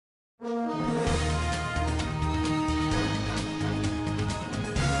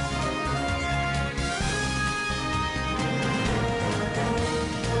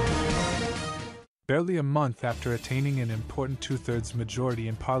Barely a month after attaining an important two-thirds majority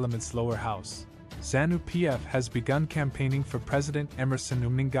in Parliament's lower house, Zanu PF has begun campaigning for President Emmerson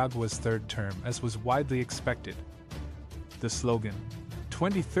Mnangagwa's third term, as was widely expected. The slogan,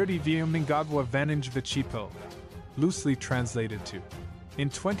 2030 via Mnangagwa Vantage Vichipo, loosely translated to, in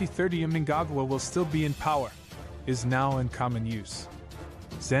 2030 Mnangagwa will still be in power, is now in common use.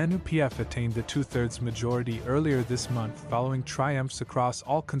 Zanu PF attained the two-thirds majority earlier this month following triumphs across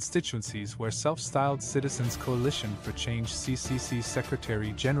all constituencies where self-styled Citizens Coalition for Change CCC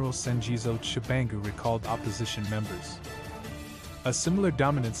Secretary General Sengizo Tshabangu recalled opposition members. A similar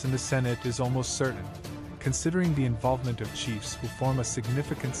dominance in the Senate is almost certain, considering the involvement of chiefs who form a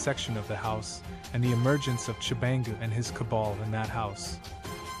significant section of the House and the emergence of Tshabangu and his cabal in that House.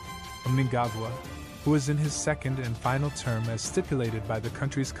 Mnangagwa, who is in his second and final term as stipulated by the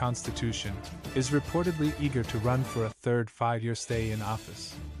country's constitution, is reportedly eager to run for a third 5-year stay in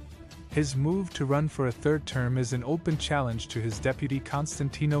office. His move to run for a third term is an open challenge to his deputy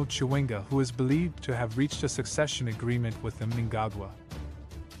Constantino Chiwenga, who is believed to have reached a succession agreement with Mnangagwa.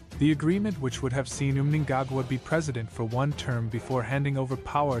 The agreement, which would have seen Mnangagwa be president for one term before handing over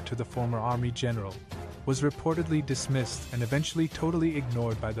power to the former army general, was reportedly dismissed and eventually totally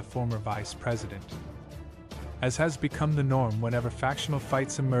ignored by the former vice president. As has become the norm whenever factional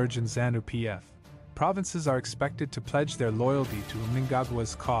fights emerge in Zanu PF, provinces are expected to pledge their loyalty to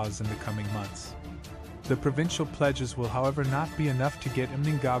Mnangagwa's cause in the coming months. The provincial pledges will, however, not be enough to get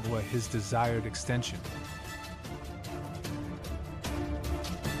Mnangagwa his desired extension.